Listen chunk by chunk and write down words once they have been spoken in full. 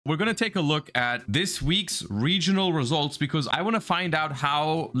We're going to take a look at this week's regional results because I want to find out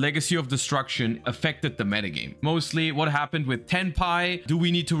how Legacy of Destruction affected the metagame. Mostly what happened with Tenpai. Do we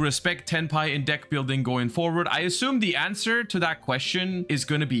need to respect Tenpai in deck building going forward? I assume the answer to that question is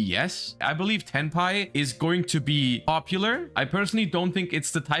going to be yes. I believe Tenpai is going to be popular. I personally don't think it's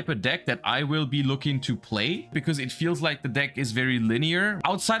the type of deck that I will be looking to play because it feels like the deck is very linear.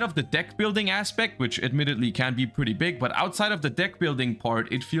 Outside of the deck building aspect, which admittedly can be pretty big, but outside of the deck building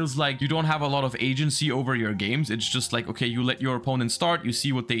part, it feels like you don't have a lot of agency over your games. It's just like, okay, you let your opponent start, you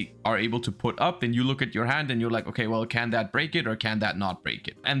see what they are able to put up, then you look at your hand and you're like, okay, well, can that break it or can that not break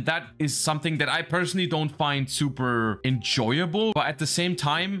it? And that is something that I personally don't find super enjoyable, but at the same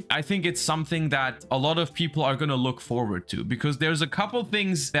time, I think it's something that a lot of people are going to look forward to because there's a couple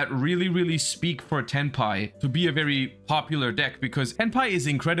things that really speak for Tenpai to be a very popular deck, because Tenpai is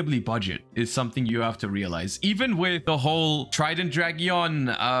incredibly budget, is something you have to realize. Even with the whole Trident Dragon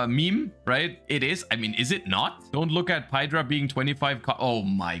meme, right? It is. I mean, is it not? Don't look at Hydra being 25. Oh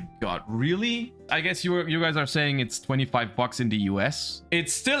my god, really? I guess you guys are saying it's 25 bucks in the US.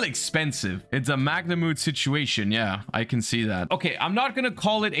 It's still expensive. It's a Magnamute situation. Yeah, I can see that. Okay, I'm not gonna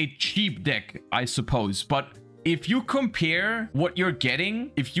call it a cheap deck, I suppose, but if you compare what you're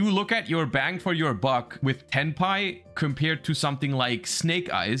getting, if you look at your bang for your buck with Tenpai compared to something like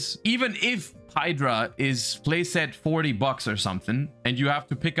Snake Eyes, even if Hydra is playset 40 bucks or something, and you have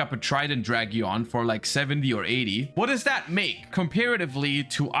to pick up a Trident Dragon for like 70 or 80, what does that make comparatively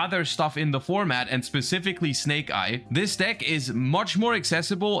to other stuff in the format, and specifically Snake Eye? This deck is much more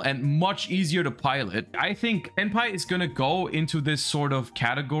accessible and much easier to pilot. I think Tenpai is gonna go into this sort of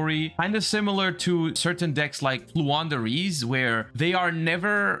category, kind of similar to certain decks like Fluanderies, where they are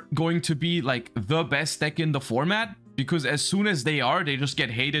never going to be like the best deck in the format, because as soon as they are, they just get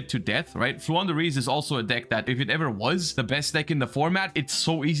hated to death, right? Fluanderies is also a deck that if it ever was the best deck in the format, it's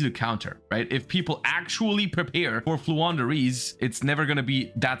so easy to counter, right? If people actually prepare for Fluanderies, it's never going to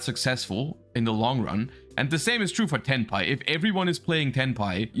be that successful in the long run. And the same is true for Tenpai. If everyone is playing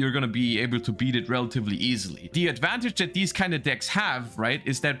Tenpai, you're going to be able to beat it relatively easily. The advantage that these kind of decks have, right,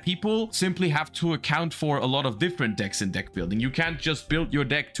 is that people simply have to account for a lot of different decks in deck building. You can't just build your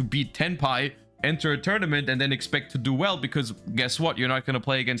deck to beat Tenpai, enter a tournament, and then expect to do well, because guess what? You're not going to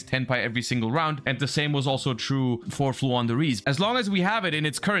play against Tenpai every single round. And the same was also true for Fluanderies. As long as we have it in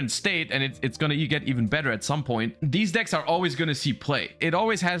its current state, and it's going to get even better at some point, these decks are always going to see play. It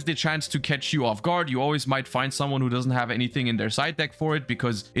always has the chance to catch you off guard. You always might find someone who doesn't have anything in their side deck for it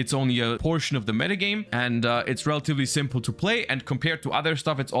because it's only a portion of the metagame, and it's relatively simple to play. And compared to other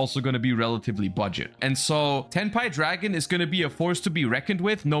stuff, it's also going to be relatively budget. And so Tenpai Dragon is going to be a force to be reckoned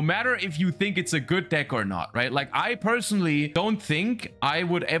with, no matter if you think it's a good deck or not, right? Like, I personally don't think I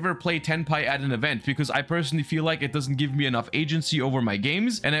would ever play Tenpai at an event because I personally feel like it doesn't give me enough agency over my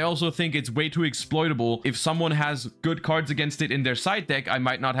games, and I also think it's way too exploitable. If someone has good cards against it in their side deck, I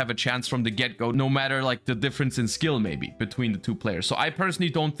might not have a chance from the get-go, no matter like the difference in skill maybe between the two players. So I personally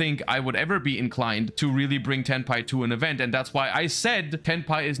don't think I would ever be inclined to really bring Tenpai to an event, and that's why I said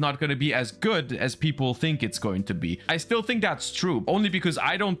Tenpai is not going to be as good as people think it's going to be. I still think that's true, only because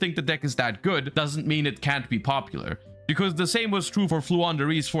I don't think the deck is that good doesn't mean it can't be popular. Because the same was true for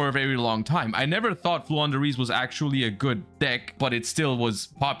Fluanderies for a very long time. I never thought Fluanderies was actually a good deck, but it still was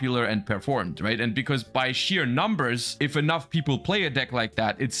popular and performed, right? And because by sheer numbers, if enough people play a deck like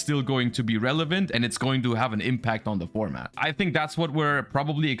that, it's still going to be relevant and it's going to have an impact on the format. I think that's what we're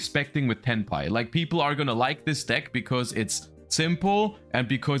probably expecting with Tenpai. Like, people are going to like this deck because it's simple and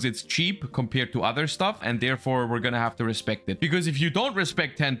because it's cheap compared to other stuff, and therefore we're gonna have to respect it. Because if you don't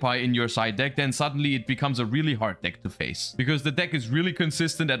respect Tenpai in your side deck, then suddenly it becomes a really hard deck to face, because the deck is really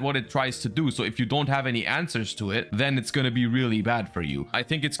consistent at what it tries to do. So if you don't have any answers to it, then it's gonna be really bad for you. I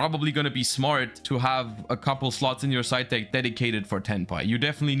think it's probably gonna be smart to have a couple slots in your side deck dedicated for Tenpai. You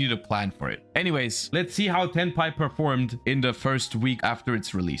definitely need a plan for it. Anyways, let's see how Tenpai performed in the first week after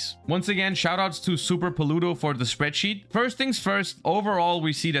its release. Once again, shoutouts to Super Peludo for the spreadsheet. First things first, overall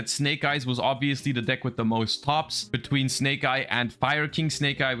we see that Snake Eyes was obviously the deck with the most tops. Between Snake Eye and Fire King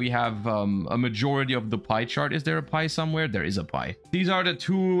Snake Eye, we have a majority of the pie chart. Is there a pie somewhere? There is a pie. These are the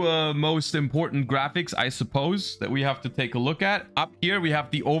two most important graphics, I suppose, that we have to take a look at. Up here we have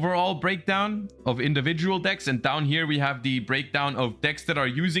the overall breakdown of individual decks, and down here we have the breakdown of decks that are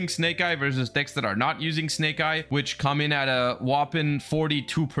using Snake Eye versus decks that are not using Snake Eye, which come in at a whopping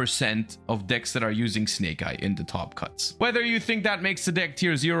 42% of decks that are using Snake Eye in the top cuts. Whether you think that makes a deck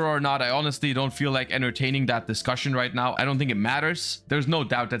tier 0 or not, I honestly don't feel like entertaining that discussion right now. I don't think it matters. There's no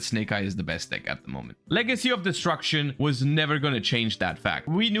doubt that Snake Eye is the best deck at the moment. Legacy of Destruction was never going to change that fact.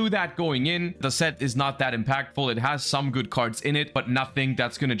 We knew that going in. The set is not that impactful. It has some good cards in it, but nothing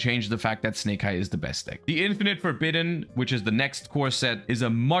that's going to change the fact that Snake Eye is the best deck. The Infinite Forbidden, which is the next core set, is a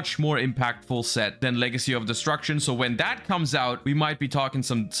much more impactful set than Legacy of Destruction. So when that comes out, we might be talking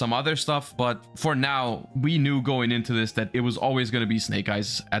some other stuff, but for now, we knew going into this that it was always going to be Snake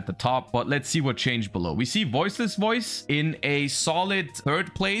Eyes at the top. But let's see what changed below. We see Voiceless Voice in a solid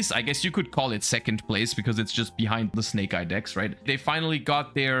third place. I guess you could call it second place because it's just behind the Snake Eye decks, right? They finally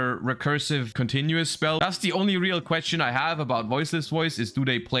got their recursive continuous spell. That's the only real question I have about Voiceless Voice, is do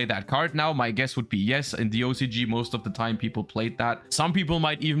they play that card now? My guess would be yes. In the OCG, most of the time people played that. Some people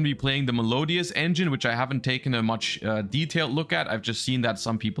might even be playing the Melodious engine, which I haven't taken a much detailed look at. I've just seen that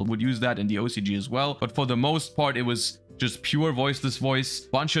some people would use that in the OCG as well. But for the most part, it was just pure Voiceless Voice,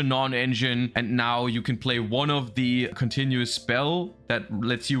 bunch of non-engine, and now you can play one of the continuous spell that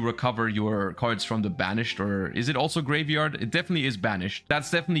lets you recover your cards from the banished, or is it also graveyard? It definitely is banished.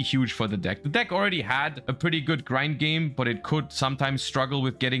 That's definitely huge for the deck. The deck already had a pretty good grind game, but it could sometimes struggle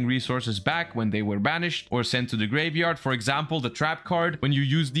with getting resources back when they were banished or sent to the graveyard. For example, the trap card, when you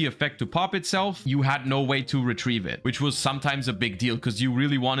use the effect to pop itself, you had no way to retrieve it, which was sometimes a big deal because you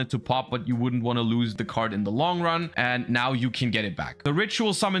really wanted to pop, but you wouldn't want to lose the card in the long run, and now you can get it back. The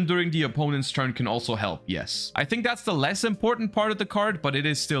ritual summon during the opponent's turn can also help, yes. I think that's the less important part of the card, but it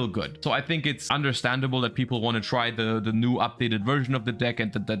is still good. So I think it's understandable that people want to try the new updated version of the deck,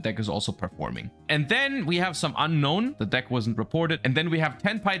 and that the deck is also performing. And then we have some unknown. The deck wasn't reported. And then we have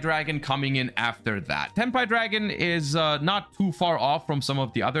Tenpai Dragon coming in after that. Tenpai Dragon is not too far off from some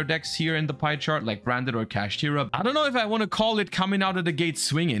of the other decks here in the pie chart, like Branded or Kashtira. I don't know if I want to call it coming out of the gate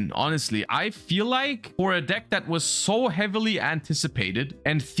swinging, honestly. I feel like for a deck that was so heavily anticipated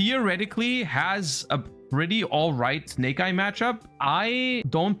and theoretically has a pretty all right Snake Eye matchup, I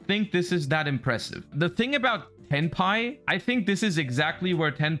don't think this is that impressive. The thing about Tenpai, I think this is exactly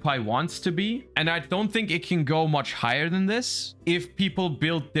where Tenpai wants to be, and I don't think it can go much higher than this if people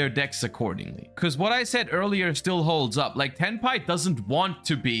build their decks accordingly. Because what I said earlier still holds up. Like, Tenpai doesn't want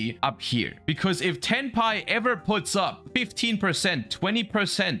to be up here, because if Tenpai ever puts up 15%,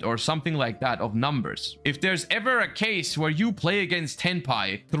 20% or something like that of numbers, if there's ever a case where you play against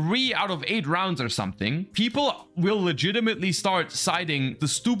Tenpai 3 out of 8 rounds or something, people will legitimately start siding the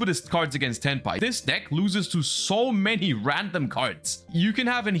stupidest cards against Tenpai. This deck loses to so many random cards. You can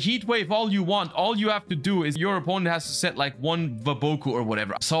have a heat wave all you want. All you have to do is your opponent has to set like one Vaboku or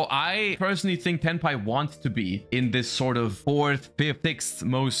whatever. So I personally think Tenpai wants to be in this sort of 4th, 5th, 6th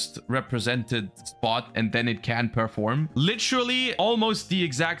most represented spot, and then it can perform. Literally almost the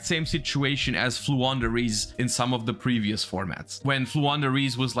exact same situation as Fluanderies in some of the previous formats. When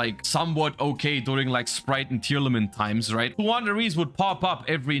Fluanderies was like somewhat okay during like Sprite and Tearlament times, right? Fluanderies would pop up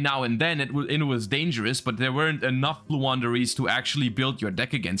every now and then. It was dangerous, but there weren't enough Fluanderies to actually build your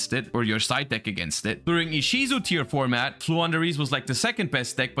deck against it or your side deck against it. During Ishizu tier format, Fluanderies was like the second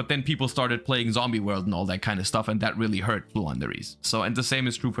best deck, but then people started playing Zombie World and all that kind of stuff, and that really hurt Fluanderies. So, and the same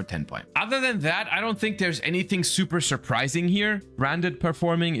is true for Tenpai. Other than that, I don't think there's anything super surprising here. Branded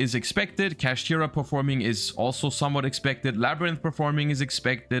performing is expected. Kashtira performing is also somewhat expected. Labyrinth performing is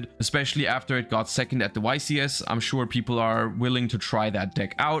expected, especially after it got second at the YCS. I'm sure people are willing to try that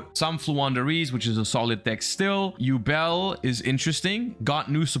deck out. Some Fluanderies, which is a solid deck still. Yubel is interesting.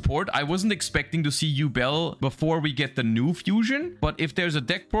 Got new support. I wasn't expecting to see Yubel before we get the new fusion, but if there's a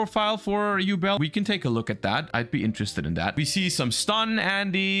deck profile for Yubel, we can take a look at that. I'd be interested in that. We see some stun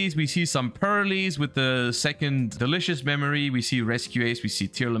Andes. We see some Pearlies with the second Delicious Memory. We see Rescue Ace. We see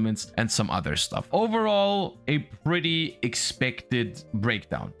Tearlaments and some other stuff. Overall, a pretty expected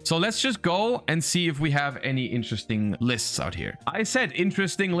breakdown. So let's just go and see if we have any interesting lists out here. I said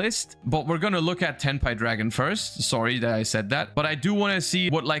interesting list, but we're gonna look at Tenpai Dragon first. Sorry that I said that, but I do want to see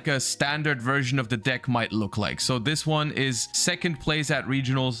what like a standard version of the deck might look like. So this one is second place at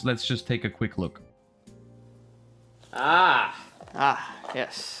regionals. Let's just take a quick look.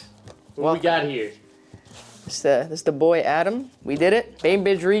 Yes. What we got here? This is the boy Adam. We did it.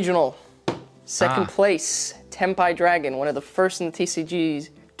 Bainbridge Regional. Second place. Tenpai Dragon. One of the first in the TCGs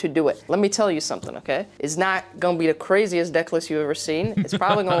to do it. Let me tell you something, okay? It's not gonna be the craziest deck list you've ever seen. It's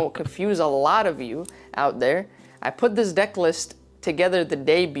probably gonna confuse a lot of you out there. I put this deck list together the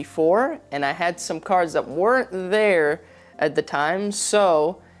day before, and I had some cards that weren't there at the time,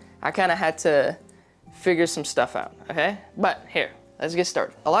 so I kind of had to figure some stuff out, okay? But here, let's get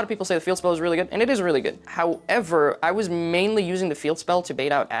started. A lot of people say the field spell is really good, and it is really good. However, I was mainly using the field spell to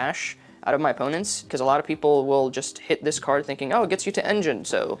bait out Ash out of my opponents, because a lot of people will just hit this card thinking, oh, it gets you to engine,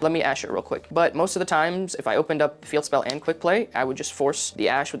 so let me ash it real quick. But most of the times, if I opened up field spell and quick play, I would just force the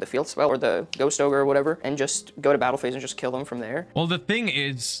ash with the field spell or the ghost ogre or whatever, and just go to battle phase and just kill them from there. Well, the thing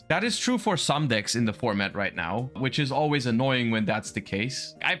is, that is true for some decks in the format right now, which is always annoying when that's the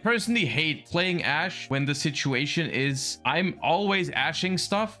case. I personally hate playing ash when the situation is I'm always ashing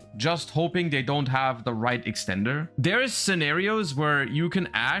stuff, just hoping they don't have the right extender. There's scenarios where you can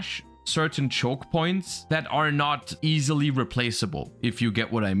ash certain choke points that are not easily replaceable, if you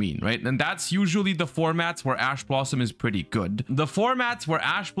get what I mean, right? And that's usually the formats where Ash Blossom is pretty good. The formats where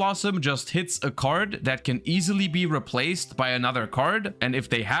Ash Blossom just hits a card that can easily be replaced by another card, and if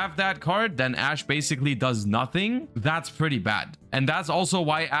they have that card, then Ash basically does nothing, that's pretty bad. And that's also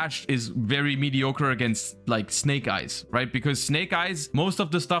why Ash is very mediocre against like Snake Eyes, right? Because Snake Eyes, most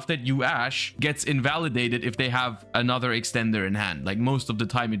of the stuff that you Ash gets invalidated if they have another extender in hand. Like most of the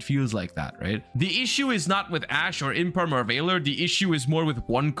time it feels like that, right? The issue is not with Ash or Imperm or Valor. The issue is more with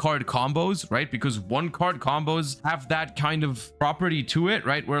one card combos, right? Because one card combos have that kind of property to it,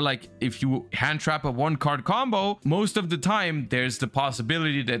 right? Where like if you hand trap a one card combo, most of the time there's the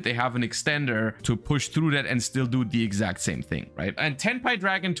possibility that they have an extender to push through that and still do the exact same thing, right? And Tenpai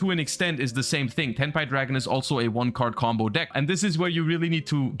Dragon to an extent is the same thing. Tenpai Dragon is also a one card combo deck. And this is where you really need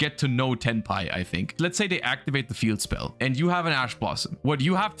to get to know Tenpai, I think. Let's say they activate the field spell and you have an Ash Blossom. What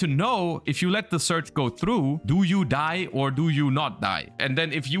you have to know, if you let the search go through, do you die or do you not die? And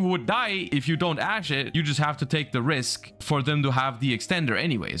then if you would die, if you don't Ash it, you just have to take the risk for them to have the extender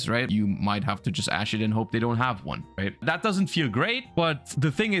anyways, right? You might have to just Ash it and hope they don't have one, right? That doesn't feel great, but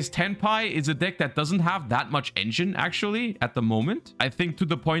the thing is Tenpai is a deck that doesn't have that much engine actually at the moment. I think to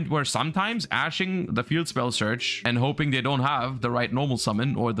the point where sometimes ashing the field spell search and hoping they don't have the right normal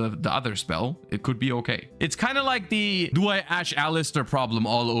summon or the other spell, it could be okay. It's kind of like the do I Ash Alistair problem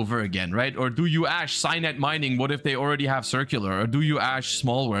all over again, right? Or do you Ash Signet Mining? What if they already have Circular? Or do you Ash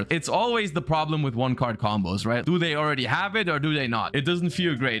Smallworth? It's always the problem with one card combos, right? Do they already have it or do they not? It doesn't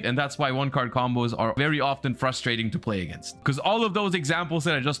feel great, and that's why one card combos are very often frustrating to play against, because all of those examples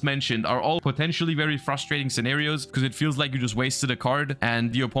that I just mentioned are all potentially very frustrating scenarios because it feels like you just wasted a card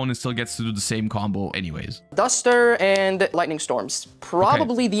and the opponent still gets to do the same combo anyways. Duster and Lightning Storms,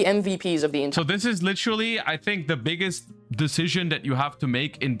 probably the MVPs of the entire. So this is literally, I think, the biggest decision that you have to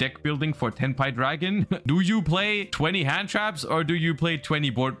make in deck building for Tenpai Dragon. Do you play 20 hand traps or do you play 20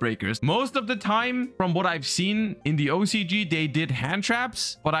 board breakers? Most of the time, from what I've seen in the OCG, they did hand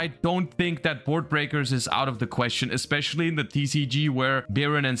traps, but I don't think that board breakers is out of the question, especially in the TCG where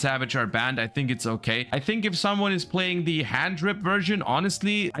Baron and Savage are banned. I think it's okay. I think if someone is playing the hand drip version,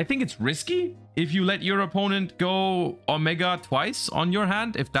 honestly, I think it's risky if you let your opponent go Omega twice on your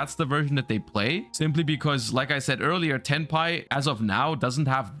hand, if that's the version that they play, simply because, like I said earlier, Tenpai, as of now, doesn't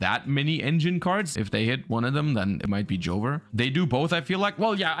have that many engine cards. If they hit one of them, then it might be Jover. They do both, I feel like.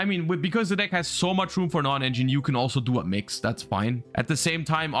 Well, yeah, I mean, because the deck has so much room for non-engine, you can also do a mix. That's fine. At the same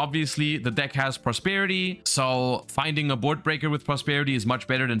time, obviously, the deck has Prosperity, so finding a board breaker with Prosperity is much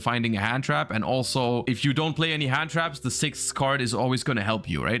better than finding a hand trap. And also, if you don't play any hand traps, the 6th card is always going to help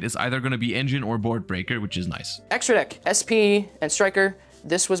you, right? It's either going to be engine or board breaker, which is nice. Extra deck, SP and Striker.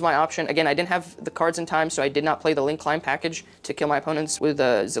 This was my option. Again, I didn't have the cards in time, so I did not play the Link Climb package to kill my opponents with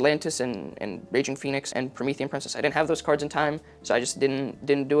Zelantis and Raging Phoenix and Promethean Princess. I didn't have those cards in time, so I just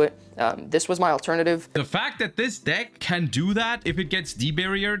didn't do it. This was my alternative. The fact that this deck can do that if it gets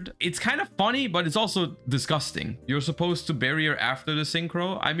debarriered, it's kind of funny, but it's also disgusting. You're supposed to barrier after the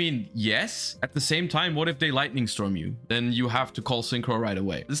Synchro. I mean, yes. At the same time, what if they Lightning Storm you? Then you have to call Synchro right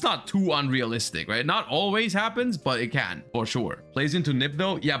away. It's not too unrealistic, right? Not always happens, but it can, for sure. Plays into Nib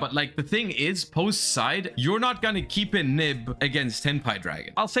though. Yeah, but like the thing is, post side, you're not gonna keep in Nib against Tenpai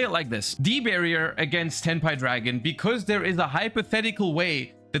Dragon. I'll say it like this. Debarrier against Tenpai Dragon, because there is a hypothetical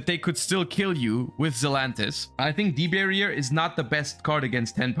way that they could still kill you with Zelantis. I think Debarrier is not the best card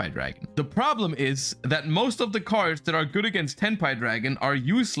against Tenpai Dragon. The problem is that most of the cards that are good against Tenpai Dragon are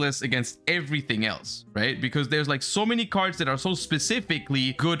useless against everything else, right? Because there's like so many cards that are so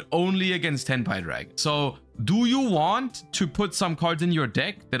specifically good only against Tenpai Dragon. So do you want to put some cards in your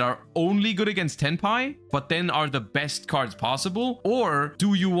deck that are only good against Tenpai, but then are the best cards possible? Or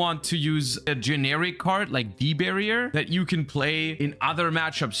do you want to use a generic card like Debarrier that you can play in other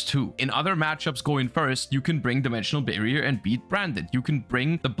matchups too? In other matchups going first, you can bring Dimensional Barrier and beat Branded. You can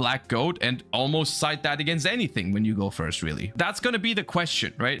bring the Black Goat and almost cite that against anything when you go first, really. That's going to be the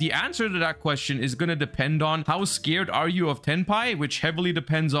question, right? The answer to that question is going to depend on how scared are you of Tenpai, which heavily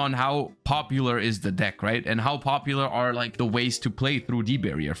depends on how popular is the deck, right? right? And how popular are like the ways to play through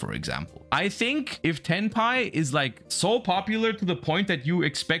D-Barrier, for example. I think if Tenpai is like so popular to the point that you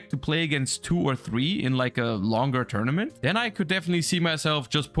expect to play against 2 or 3 in like a longer tournament, then I could definitely see myself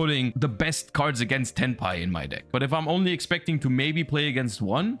just putting the best cards against Tenpai in my deck. But if I'm only expecting to maybe play against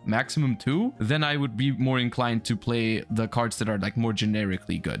 1, maximum 2, then I would be more inclined to play the cards that are like more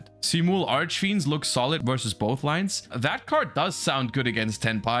generically good. Simul Archfiends looks solid versus both lines. That card does sound good against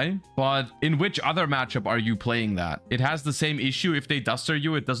Tenpai, but in which other matchup are you playing that? It has the same issue. If they duster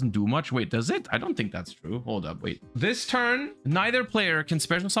you, it doesn't do much. Wait, does it? I don't think that's true. Hold up, wait. This turn, neither player can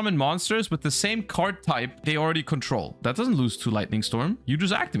special summon monsters with the same card type they already control. That doesn't lose to Lightning Storm. You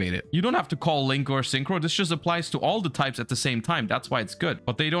just activate it. You don't have to call Link or Synchro. This just applies to all the types at the same time. That's why it's good.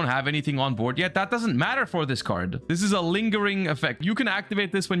 But they don't have anything on board yet. That doesn't matter for this card. This is a lingering effect. You can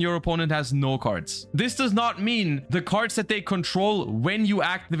activate this when your opponent has no cards. This does not mean the cards that they control when you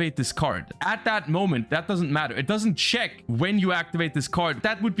activate this card. At that moment, that doesn't matter. It doesn't check when you activate this card.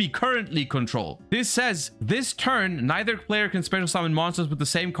 That would be currently control. This says this turn, neither player can special summon monsters with the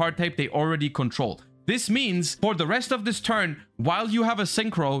same card type they already control. This means for the rest of this turn, while you have a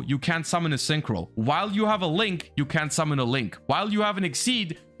Synchro, you can't summon a Synchro. While you have a Link, you can't summon a Link. While you have an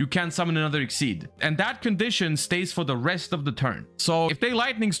Exceed, you can't summon another Exceed. And that condition stays for the rest of the turn. So if they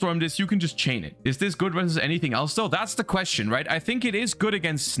Lightning Storm this, you can just chain it. Is this good versus anything else though? That's the question, right? I think it is good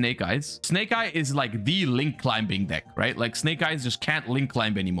against Snake Eyes. Snake Eye is like the Link climbing deck, right? Like Snake Eyes just can't Link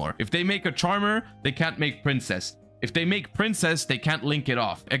climb anymore. If they make a Charmer, they can't make Princess. If they make Princess, they can't link it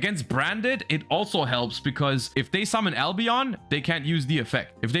off. Against Branded, it also helps because if they summon Albion, they can't use the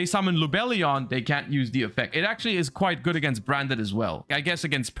effect. If they summon Lubellion, they can't use the effect. It actually is quite good against Branded as well. I guess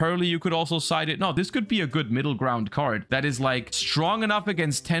against Pearly, you could also side it. No, this could be a good middle ground card that is like strong enough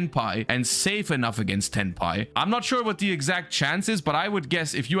against Tenpai and safe enough against Tenpai. I'm not sure what the exact chance is, but I would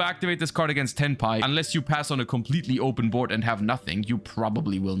guess if you activate this card against Tenpai, unless you pass on a completely open board and have nothing, you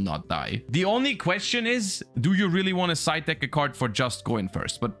probably will not die. The only question is, do you really want to side deck a card for just going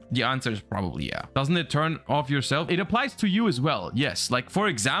first? But the answer is probably yeah. Doesn't it turn off yourself? It applies to you as well. Yes. Like for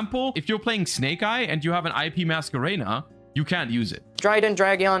example, if you're playing Snake Eye and you have an IP Masquerena, you can't use it. Trident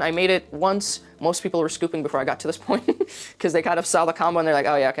Dragon, I made it once. Most people were scooping before I got to this point because they kind of saw the combo and they're like,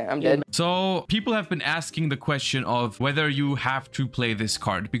 oh yeah, okay, I'm dead. So people have been asking the question of whether you have to play this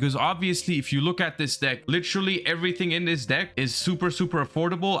card, because obviously if you look at this deck, literally everything in this deck is super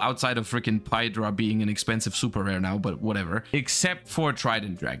affordable outside of freaking Pydra being an expensive super rare now, but whatever, except for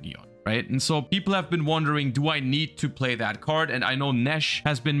Trident Dragon. Right? And so people have been wondering, do I need to play that card? And I know Nesh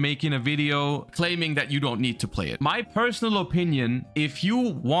has been making a video claiming that you don't need to play it. My personal opinion, if you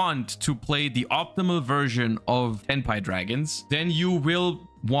want to play the optimal version of Tenpai Dragons, then you will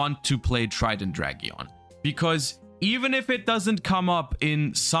want to play Trident Dragon, because even if it doesn't come up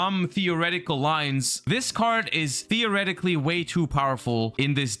in some theoretical lines, this card is theoretically way too powerful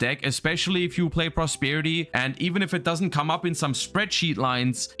in this deck, especially if you play Prosperity. And even if it doesn't come up in some spreadsheet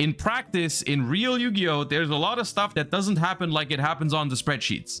lines, in practice, in real Yu-Gi-Oh, there's a lot of stuff that doesn't happen like it happens on the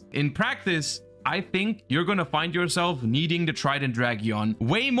spreadsheets. In practice, I think you're going to find yourself needing the Trident Dragon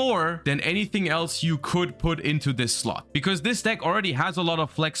way more than anything else you could put into this slot, because this deck already has a lot of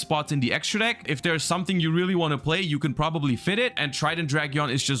flex spots in the extra deck. If there's something you really want to play, you can probably fit it, and Trident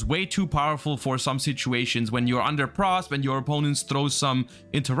Dragon is just way too powerful for some situations when you're under prosp and your opponents throw some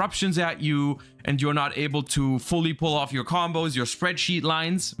interruptions at you and you're not able to fully pull off your combos, your spreadsheet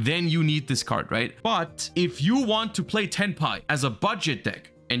lines. Then you need this card, right? But if you want to play Tenpai as a budget deck,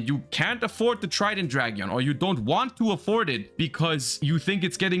 and you can't afford the Trident Dragon, or you don't want to afford it because you think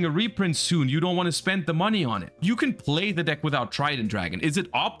it's getting a reprint soon, you don't want to spend the money on it, you can play the deck without Trident Dragon. Is it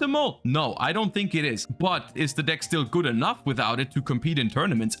optimal? No, I don't think it is. But is the deck still good enough without it to compete in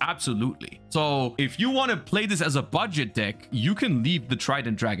tournaments? Absolutely. So if you want to play this as a budget deck, you can leave the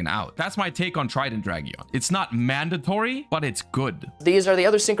Trident Dragon out. That's my take on Trident Dragon. It's not mandatory, but it's good. These are the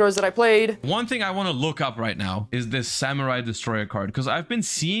other synchros that I played. One thing I want to look up right now is this Samurai Destroyer card, because I've been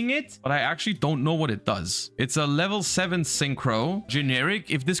seeing it, but I actually don't know what it does. It's a level 7 synchro, generic.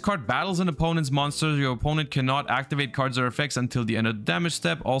 If this card battles an opponent's monster, your opponent cannot activate cards or effects until the end of the damage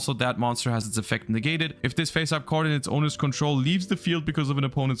step. Also, that monster has its effect negated. If this face-up card in its owner's control leaves the field because of an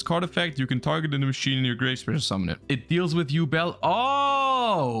opponent's card effect, you can target the machine in your grave, special summon it. It deals with Yubel. Oh,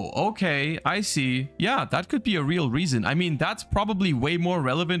 Oh, okay. I see. Yeah, that could be a real reason. I mean, that's probably way more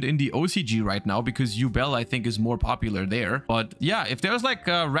relevant in the OCG right now because Yubel, I think, is more popular there. But yeah, if there's like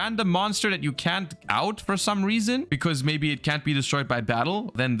a random monster that you can't out for some reason, because maybe it can't be destroyed by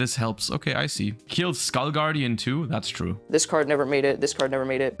battle, then this helps. Okay, I see. Kills Skull Guardian too. That's true. This card never made it. This card never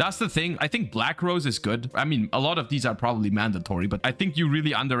made it. That's the thing. I think Black Rose is good. I mean, a lot of these are probably mandatory, but I think you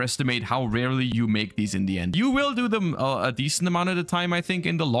really underestimate how rarely you make these in the end. You will do them a decent amount of the time, I think,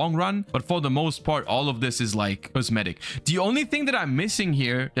 in the long run, but for the most part, all of this is like cosmetic. The only thing that I'm missing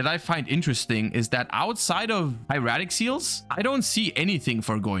here that I find interesting is that outside of hieratic seals, I don't see anything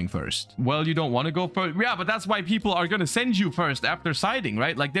for going first. Well, you don't want to go first. Yeah, but that's why people are going to send you first after siding,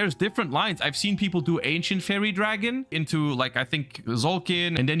 right? Like there's different lines. I've seen people do Ancient Fairy Dragon into like, I think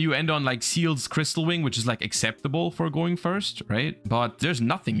Zolkin, and then you end on like Seal's Crystal Wing, which is like acceptable for going first, right? But there's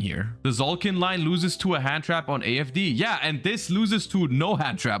nothing here. The Zolkin line loses to a hand trap on AFD. Yeah, and this loses to no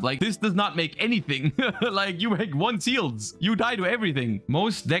hand trap. Like this does not make anything. Like you make one Seals, you die to everything.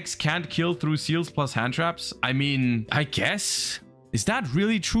 Most decks can't kill through Seals plus hand traps. I mean, I guess. Is that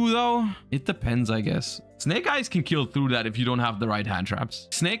really true though? It depends, I guess. Snake Eyes can kill through that if you don't have the right hand traps.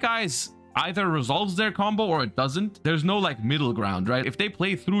 Snake Eyes either resolves their combo or it doesn't. There's no like middle ground, right? If they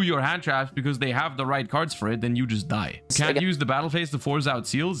play through your hand traps because they have the right cards for it, then you just die. Can't use the battle phase to force out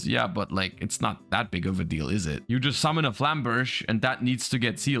Seals. Yeah, but like it's not that big of a deal, is it? You just summon a Flamberge and that needs to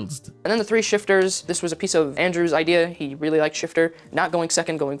get seals. And then the 3 shifters. This was a piece of Andrew's idea. He really liked shifter, not going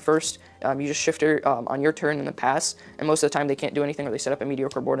second, going first. You just shifter on your turn and then pass. And most of the time they can't do anything or they set up a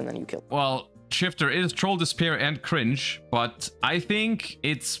mediocre board and then you kill. Well, shifter is Troll Despair and Cringe, but I think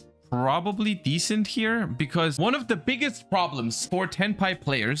it's probably decent here because one of the biggest problems for Tenpai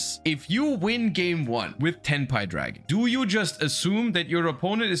players, if you win game 1 with Tenpai Dragon, do you just assume that your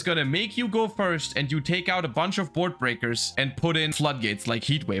opponent is going to make you go first and you take out a bunch of board breakers and put in floodgates like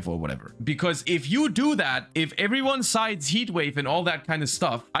Heatwave or whatever? Because if you do that, if everyone sides Heatwave and all that kind of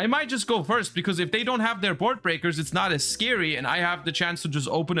stuff, I might just go first because if they don't have their board breakers, it's not as scary and I have the chance to just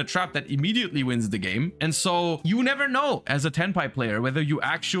open a trap that immediately wins the game. And so you never know as a Tenpai player whether you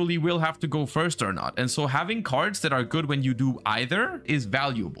actually will have to go first or not. And so having cards that are good when you do either is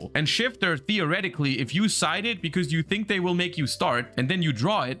valuable. And shifter, theoretically, if you side it because you think they will make you start and then you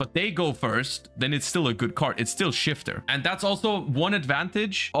draw it, but they go first, then it's still a good card. It's still shifter. And that's also one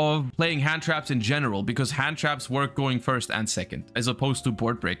advantage of playing hand traps in general, because hand traps work going first and second, as opposed to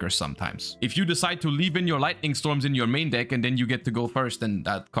board breakers sometimes. If you decide to leave in your lightning storms in your main deck and then you get to go first, then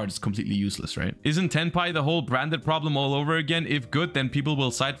that card is completely useless, right? Isn't Tenpai the whole branded problem all over again? If good, then people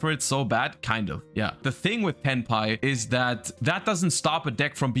will side for it so bad? Kind of, yeah. The thing with Tenpai is that doesn't stop a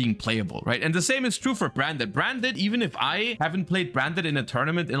deck from being playable, right? And the same is true for branded. Branded, even if I haven't played branded in a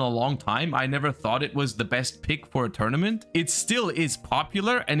tournament in a long time, I never thought it was the best pick for a tournament. It still is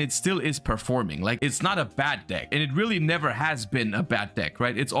popular and it still is performing. Like, it's not a bad deck, and it really never has been a bad deck,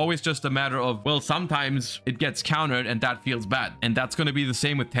 right? It's always just a matter of, well, sometimes it gets countered and that feels bad, and that's going to be the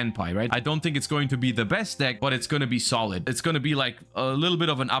same with Tenpai, right? I don't think it's going to be the best deck, but it's going to be solid. It's going to be like a little bit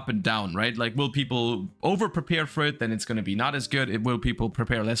of an up and down, right? Like, will people over prepare for it? Then it's going to be not as good. Will people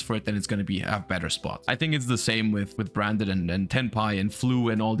prepare less for it? Then it's going to be have better spots. I think it's the same with branded and Tenpai and Flu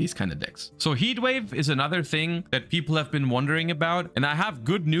and all these kind of decks. So Heatwave is another thing that people have been wondering about, and I have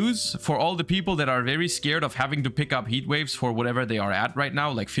good news for all the people that are very scared of having to pick up Heatwaves for whatever they are at right now,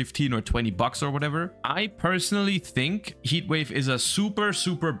 like 15 or 20 bucks or whatever. I personally think Heatwave is a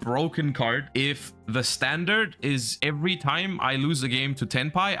super broken card if the standard is every time I lose a game to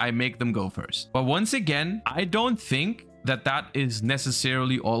Tenpai, I make them go first. But once again, I don't think that is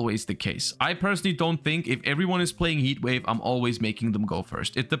necessarily always the case. I personally don't think if everyone is playing Heatwave, I'm always making them go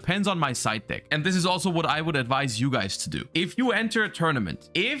first. It depends on my side deck. And this is also what I would advise you guys to do. If you enter a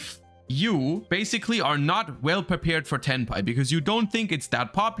tournament, if you basically are not well prepared for Tenpai because you don't think it's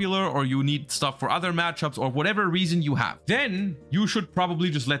that popular, or you need stuff for other matchups, or whatever reason you have, then you should probably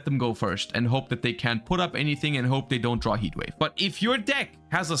just let them go first and hope that they can't put up anything and hope they don't draw Heatwave. But if your deck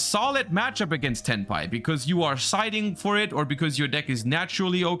has a solid matchup against Tenpai because you are siding for it, or because your deck is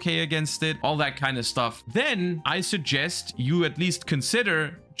naturally okay against it, all that kind of stuff, then I suggest you at least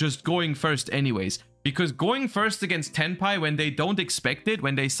consider just going first anyways. Because going first against Tenpai when they don't expect it,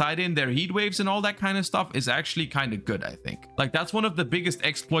 when they side in their Heatwaves and all that kind of stuff, is actually kind of good, I think. Like, that's one of the biggest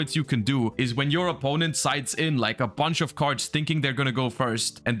exploits you can do, is when your opponent sides in like a bunch of cards thinking they're gonna go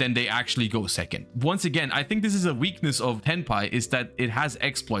first and then they actually go second. Once again, I think this is a weakness of Tenpai, is that it has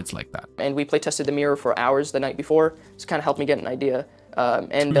exploits like that. And we play tested the mirror for hours the night before, so kind of helped me get an idea.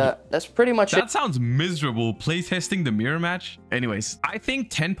 That's pretty much it. That sounds miserable, playtesting the mirror match. Anyways, I think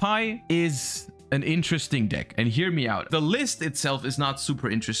Tenpai is an interesting deck. And hear me out. The list itself is not super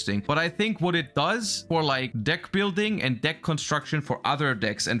interesting, but I think what it does for like deck building and deck construction for other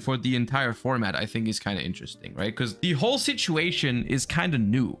decks and for the entire format, I think is kind of interesting, right? Because the whole situation is kind of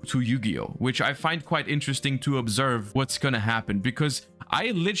new to Yu-Gi-Oh, which I find quite interesting to observe what's going to happen, because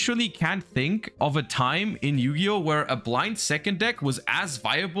I literally can't think of a time in Yu-Gi-Oh where a blind second deck was as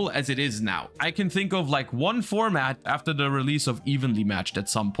viable as it is now. I can think of like one format after the release of Evenly Matched at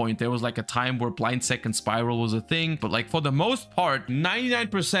some point. There was like a time where blind second spiral was a thing, but like for the most part,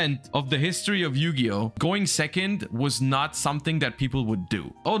 99% of the history of Yu-Gi-Oh, going second was not something that people would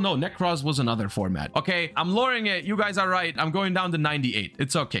do. Oh no, Necros was another format. Okay, I'm lowering it. You guys are right. I'm going down to 98.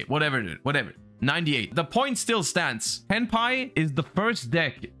 It's okay. Whatever, dude. Whatever. 98. The point still stands. Tenpai is the first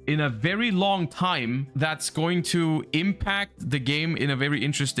deck in a very long time that's going to impact the game in a very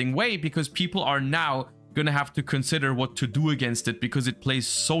interesting way, because people are now gonna have to consider what to do against it because it plays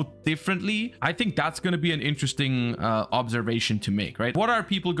so differently. I think that's gonna be an interesting observation to make, right? What are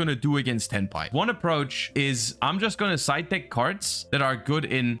people gonna do against Tenpai? One approach is I'm just gonna side deck cards that are good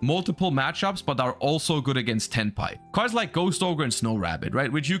in multiple matchups but are also good against Tenpai. Cards like Ghost Ogre and Snow Rabbit, right?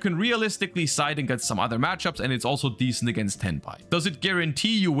 Which you can realistically side against some other matchups, and it's also decent against Tenpai. Does it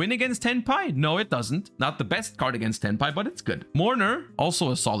guarantee you win against Tenpai? No, it doesn't. Not the best card against Tenpai, but it's good. Mourner,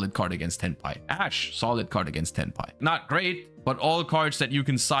 also a solid card against Tenpai. Ash, solid card against Tenpai. Not great, but all cards that you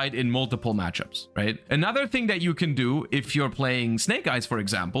can side in multiple matchups, right? Another thing that you can do if you're playing Snake Eyes, for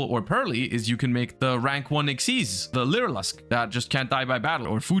example, or Pearly, is you can make the rank 1 Xyz, the Lyrlusk that just can't die by battle,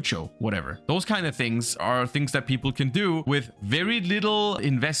 or Fucho, whatever. Those kind of things are things that people can do with very little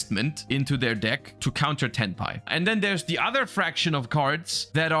investment into their deck to counter Tenpai. And then there's the other fraction of cards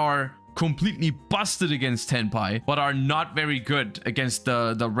that are completely busted against Tenpai, but are not very good against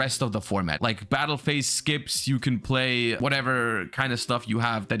the rest of the format. Like battle phase skips, you can play whatever kind of stuff you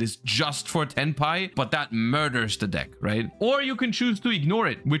have that is just for Tenpai, but that murders the deck, right? Or you can choose to ignore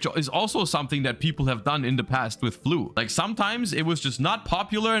it, which is also something that people have done in the past with Flu. Like sometimes it was just not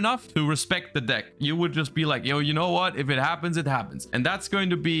popular enough to respect the deck. You would just be like, yo, you know what? If it happens, it happens. And that's going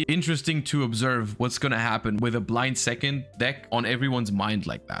to be interesting to observe what's going to happen with a blind second deck on everyone's mind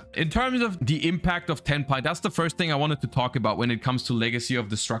like that. In terms of the impact of Tenpai, that's the first thing I wanted to talk about when it comes to Legacy of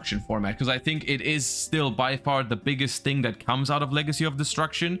Destruction format, because I think it is still by far the biggest thing that comes out of Legacy of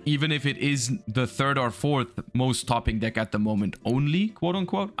Destruction, even if it is the third or fourth most topping deck at the moment only, quote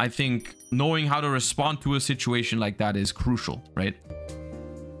unquote. I think knowing how to respond to a situation like that is crucial, right?